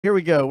Here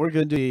we go. We're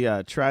going to do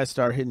the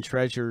Tristar Hidden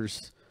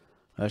Treasures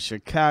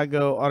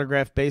Chicago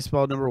Autograph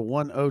Baseball number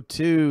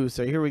 102.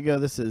 So here we go.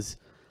 This is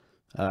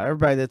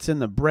everybody that's in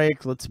the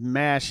break. Let's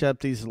mash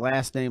up these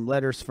last name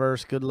letters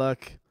first. Good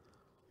luck.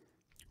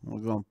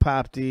 We're going to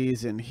pop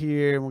these in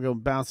here. And we're going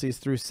to bounce these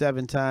through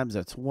 7 times.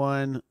 That's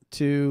 1,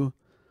 2,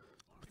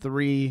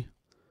 3,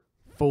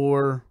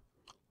 4,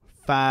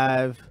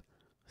 5,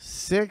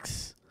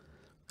 6,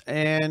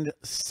 and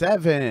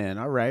 7.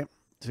 All right.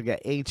 So we got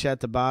H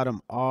at the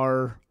bottom.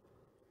 R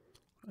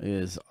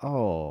is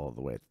all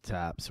the way at the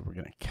top. So we're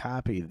going to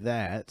copy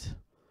that.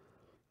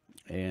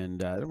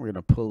 And then we're going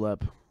to pull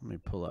up. Let me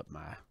pull up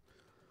my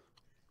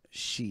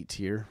sheet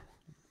here.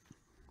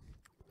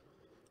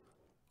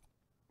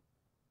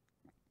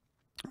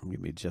 Give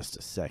me just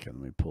a second.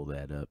 Let me pull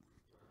that up.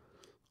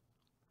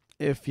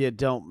 If you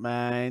don't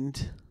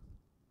mind.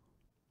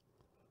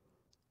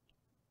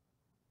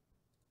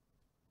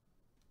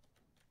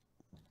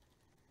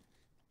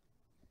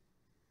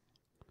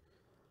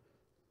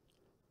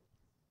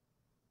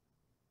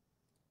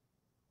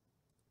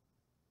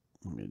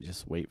 Let me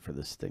just wait for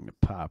this thing to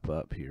pop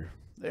up here.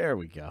 There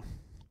we go.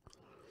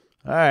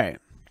 All right.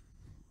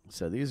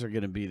 So these are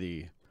going to be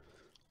the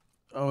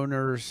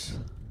owners.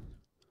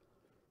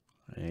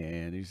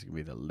 And these are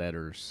going to be the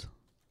letters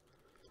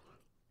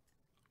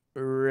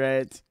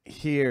right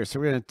here. So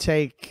we're going to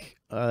take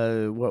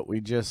what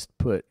we just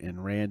put in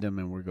random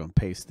and we're going to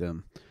paste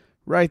them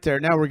right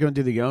there. Now we're going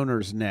to do the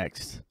owners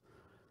next.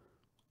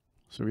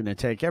 So we're going to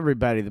take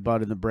everybody that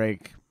bought in the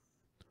break.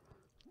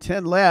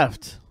 10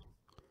 left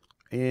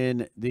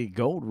in the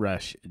Gold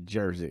Rush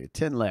jersey.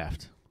 10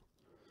 left.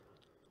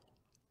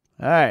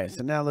 All right,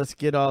 so now let's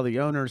get all the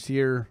owners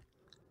here.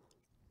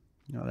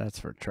 No, that's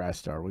for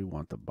Tristar. We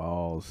want the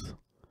balls.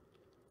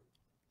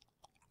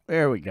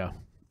 There we go.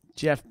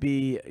 Jeff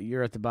B,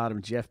 you're at the bottom.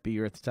 Jeff B,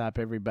 you're at the top.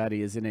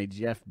 Everybody is in a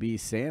Jeff B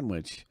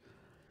sandwich.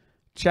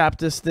 Chop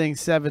this thing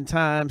 7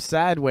 times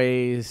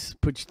sideways.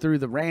 Put you through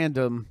the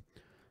random.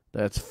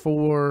 That's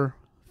 4,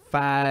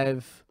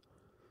 5.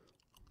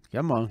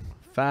 Come on.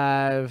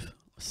 5,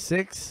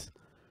 6,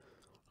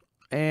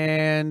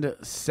 and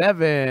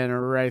 7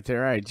 right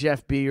there. All right,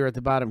 Jeff B, you're at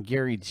the bottom.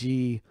 Gary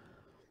G,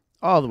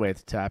 all the way at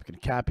the top. Going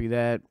to copy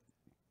that.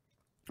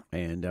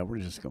 And we're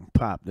just going to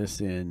pop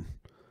this in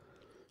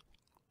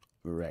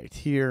right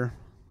here.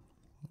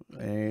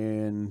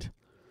 And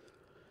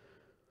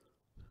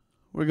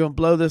we're going to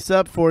blow this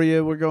up for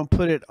you. We're going to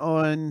put it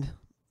on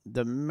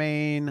the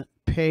main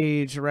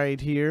page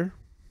right here.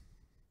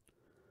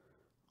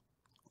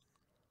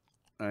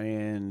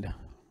 And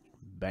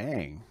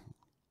bang.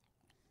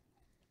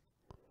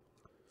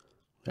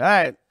 All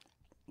right,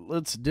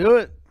 let's do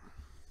it.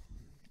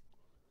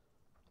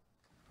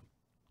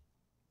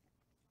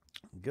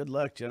 Good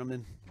luck,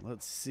 gentlemen.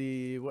 Let's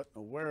see what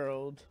in the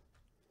world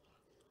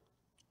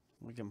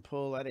we can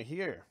pull out of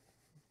here.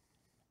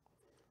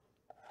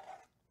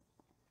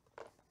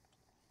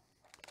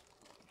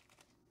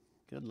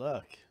 Good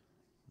luck.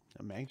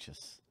 I'm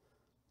anxious.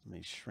 Let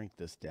me shrink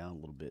this down a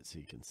little bit so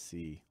you can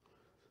see.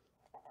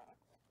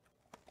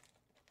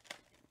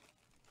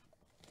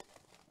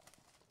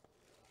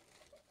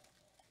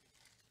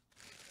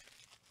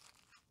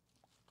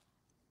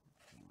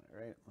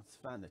 All right, let's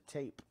find the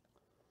tape.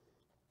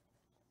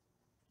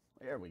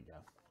 There we go.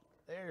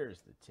 There's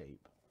the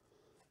tape.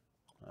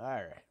 All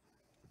right.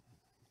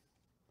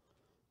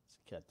 Let's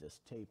cut this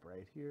tape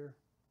right here.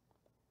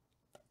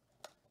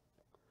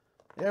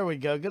 There we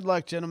go. Good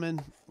luck,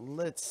 gentlemen.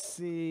 Let's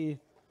see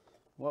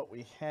what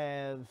we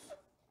have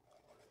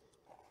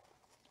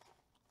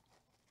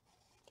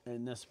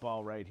in this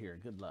ball right here.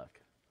 Good luck.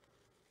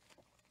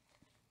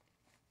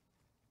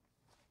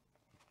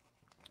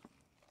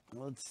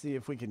 Let's see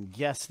if we can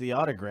guess the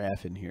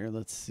autograph in here.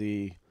 Let's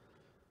see.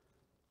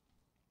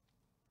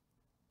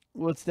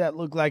 What's that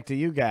look like to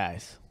you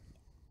guys?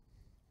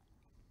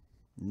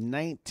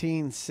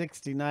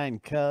 1969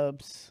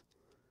 Cubs.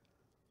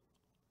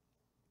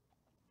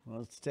 Well,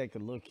 let's take a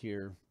look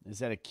here. Is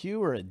that a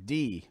Q or a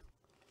D?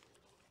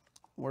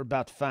 We're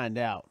about to find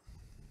out.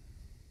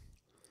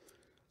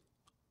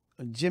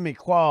 Jimmy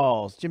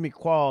Qualls. Jimmy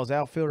Qualls,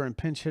 outfielder and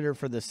pinch hitter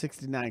for the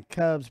 69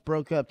 Cubs.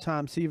 Broke up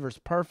Tom Seaver's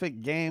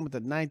perfect game with a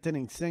 9th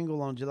inning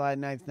single on July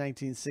 9th,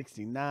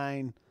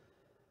 1969.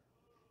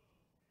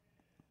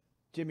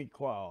 Jimmy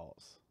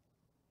Qualls.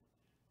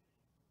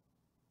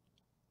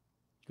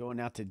 Going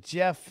out to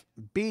Jeff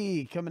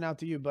B. Coming out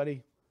to you,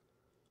 buddy.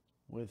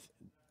 With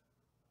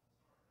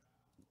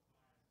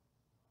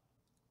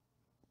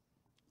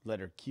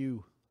letter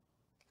Q.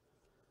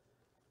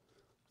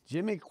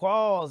 Jimmy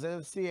Qualls,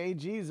 FC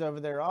AG's over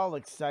there, all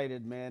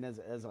excited, man. As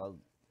a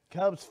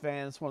Cubs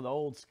fan, it's one of the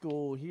old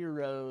school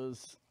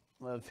heroes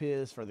of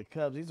his for the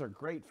Cubs. These are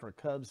great for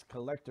Cubs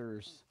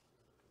collectors.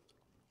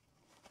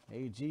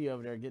 AG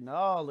over there getting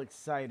all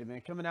excited,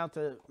 man. Coming out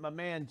to my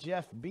man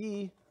Jeff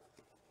B.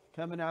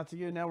 Coming out to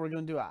you. Now we're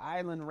going to do an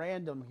island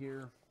random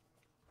here.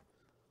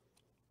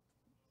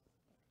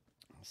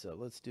 So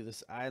let's do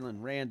this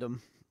island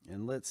random.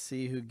 And let's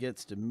see who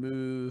gets to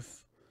move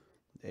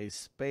a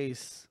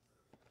space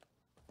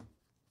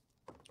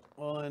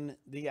on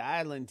the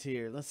island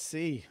here. Let's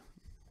see.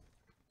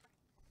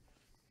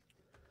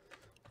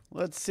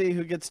 Let's see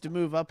who gets to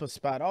move up a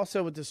spot.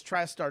 Also, with this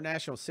Tristar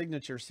National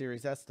Signature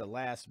Series, that's the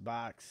last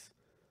box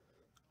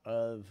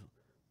of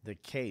the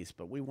case.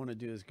 But we want to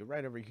do is go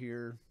right over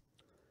here.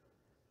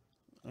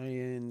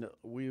 And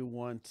we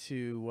want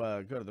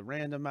to go to the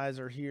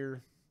randomizer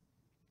here.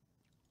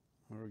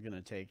 We're going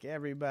to take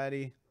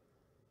everybody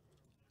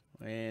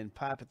and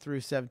pop it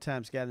through 7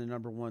 times. Got the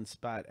number 1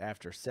 spot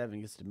after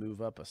 7. Gets to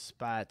move up a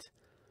spot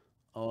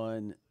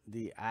on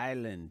the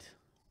island.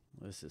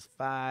 This is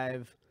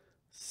 5,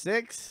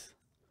 6,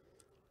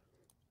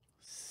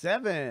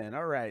 7.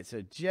 All right,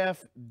 so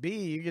Jeff B.,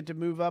 you get to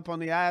move up on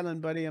the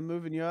island, buddy. I'm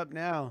moving you up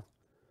now.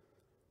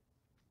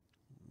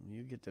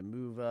 You get to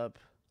move up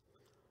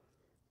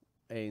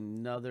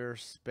another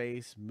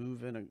space,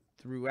 moving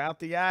throughout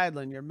the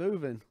island. You're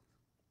moving.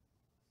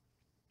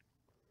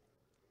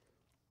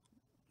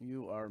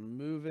 You are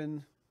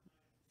moving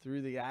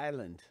through the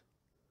island.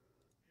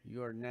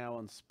 You are now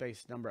on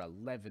space number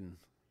 11.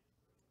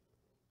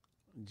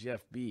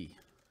 Jeff B.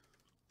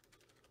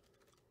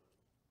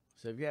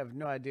 So if you have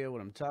no idea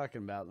what I'm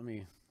talking about, let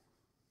me